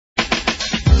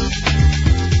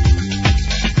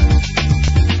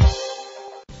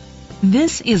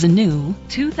This is a new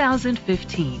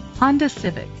 2015 Honda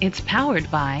Civic. It's powered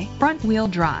by front-wheel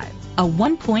drive, a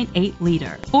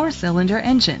 1.8-liter four-cylinder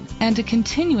engine, and a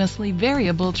continuously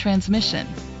variable transmission.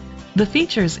 The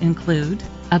features include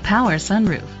a power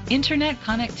sunroof, internet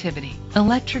connectivity,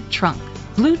 electric trunk,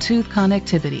 Bluetooth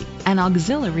connectivity, and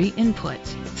auxiliary input,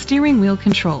 steering wheel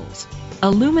controls,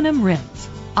 aluminum rims,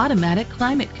 automatic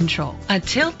climate control, a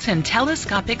tilt and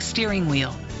telescopic steering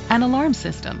wheel, an alarm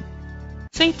system.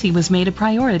 Safety was made a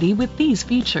priority with these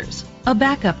features: a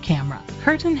backup camera,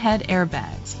 curtain head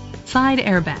airbags, side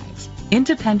airbags,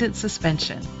 independent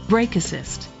suspension, brake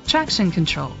assist, traction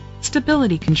control,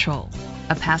 stability control,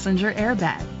 a passenger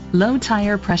airbag, low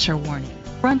tire pressure warning,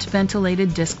 front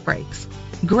ventilated disc brakes.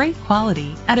 Great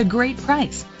quality at a great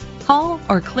price. Call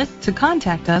or click to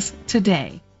contact us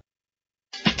today.